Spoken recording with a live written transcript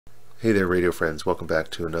Hey there, radio friends. Welcome back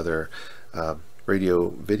to another radio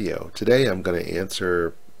video. Today I'm going to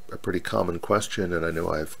answer a pretty common question, and I know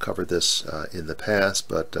I've covered this in the past,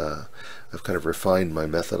 but I've kind of refined my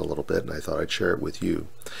method a little bit, and I thought I'd share it with you.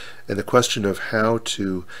 And the question of how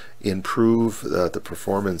to improve the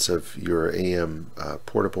performance of your AM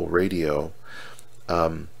portable radio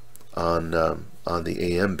on the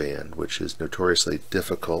AM band, which is notoriously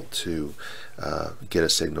difficult to get a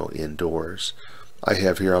signal indoors. I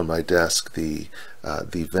have here on my desk the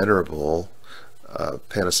venerable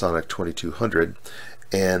Panasonic 2200,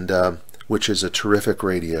 and which is a terrific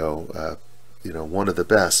radio, you know, one of the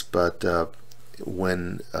best. But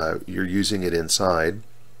when you're using it inside,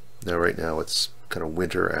 now right now it's kind of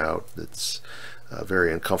winter out, it's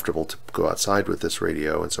very uncomfortable to go outside with this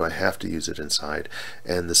radio, and so I have to use it inside,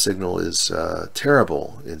 and the signal is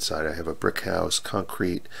terrible inside. I have a brick house,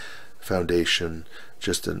 concrete foundation,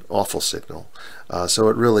 just an awful signal. So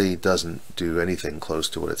it really doesn't do anything close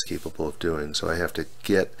to what it's capable of doing, so I have to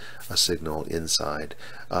get a signal inside.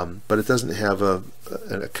 But it doesn't have a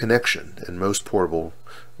connection, and most portable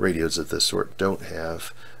radios of this sort don't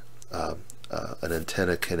have an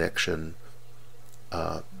antenna connection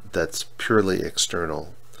that's purely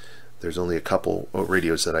external. There's only a couple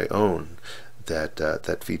radios that I own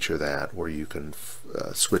that feature that, where you can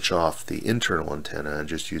switch off the internal antenna and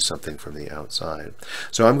just use something from the outside.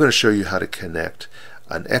 So I'm going to show you how to connect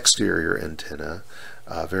an exterior antenna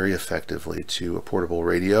very effectively to a portable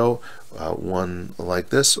radio, one like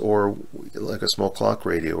this, or like a small clock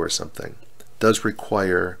radio or something. It does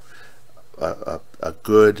require a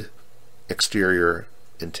good exterior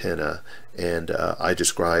antenna, and I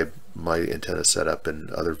describe my antenna setup in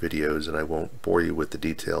other videos, and I won't bore you with the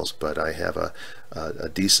details, but I have a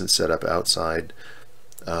decent setup outside,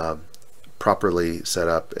 properly set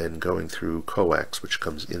up and going through coax, which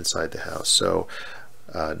comes inside the house. So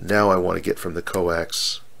now I want to get from the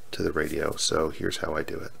coax to the radio, so here's how I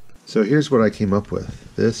do it. So here's what I came up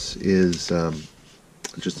with. This is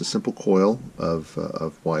just a simple coil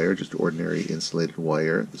of wire, just ordinary insulated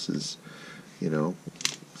wire. This is, you know,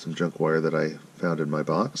 some junk wire that I found in my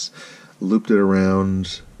box. Looped it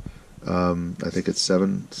around, I think it's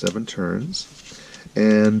seven turns,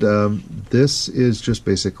 and this is just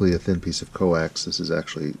basically a thin piece of coax. This is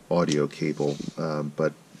actually audio cable,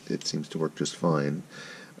 but it seems to work just fine.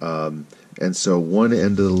 And so one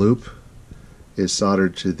end of the loop is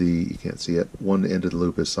soldered to the, you can't see it, one end of the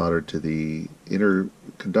loop is soldered to the inner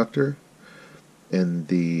conductor, and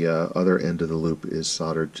the other end of the loop is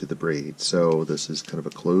soldered to the braid. So this is kind of a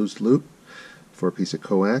closed loop for a piece of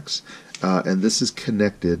coax, and this is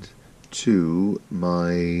connected to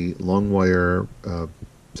my long wire,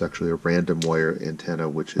 it's actually a random wire antenna,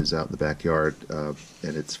 which is out in the backyard, and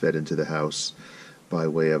it's fed into the house by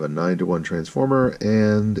way of a 9-to-1 transformer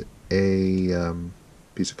and a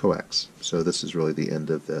piece of coax. So this is really the end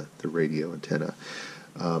of the radio antenna.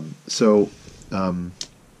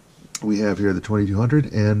 We have here the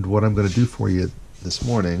 2200, and what I'm going to do for you this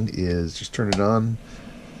morning is just turn it on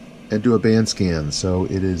and do a band scan. So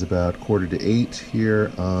it is about 7:45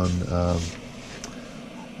 here on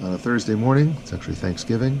a Thursday morning. It's actually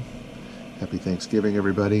Thanksgiving. Happy Thanksgiving,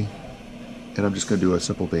 everybody. And I'm just going to do a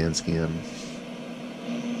simple band scan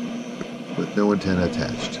with no antenna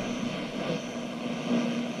attached.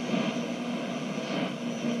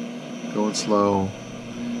 Going slow,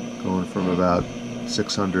 going from about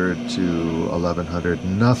 600 to 1100,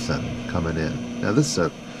 nothing coming in. Now this is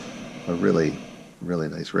a really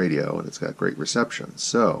nice radio, and it's got great reception.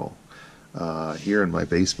 So here in my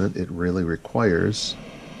basement, it really requires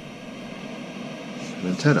an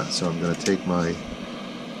antenna. So I'm going to take my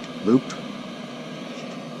loop,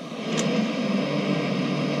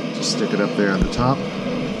 just stick it up there on the top,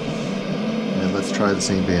 and let's try the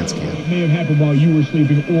same band scan. It may have happened while you were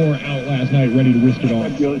sleeping or out last night ready to risk it all.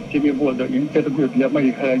 Well,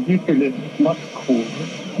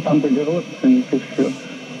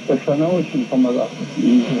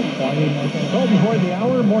 before the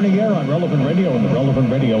hour, morning air on Relevant Radio and the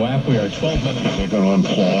Relevant Radio app. We are 12 minutes. They're going to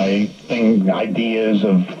employ ideas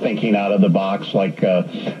of thinking out of the box, like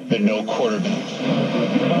the no quarterback.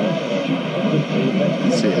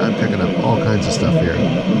 See, I'm picking up all kinds of stuff here.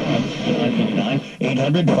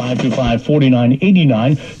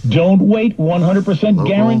 800-525-4989. Don't wait, 100%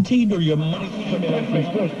 guaranteed, or your money.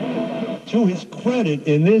 To his credit,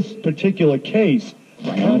 in this particular case,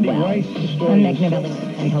 I'm Megan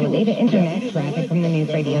and Data Internet traffic from the News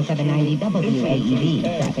Radio 790 WAEV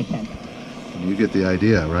traffic center. You get the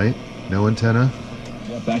idea, right? No antenna,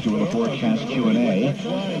 Back to the forecast Q&A.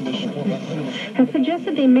 Has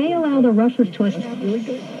suggested they may allow the rushes to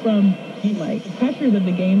from like pressures of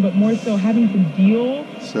the game, but more so having to deal.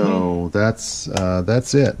 So that's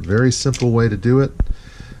it. Very simple way to do it,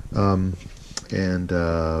 and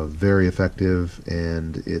very effective.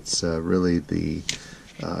 And it's really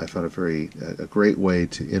I found a great way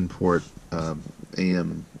to import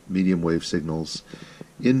AM medium wave signals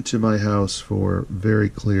into my house for very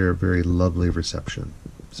clear, very lovely reception.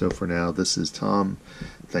 So for now, this is Tom.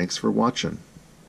 Thanks for watching.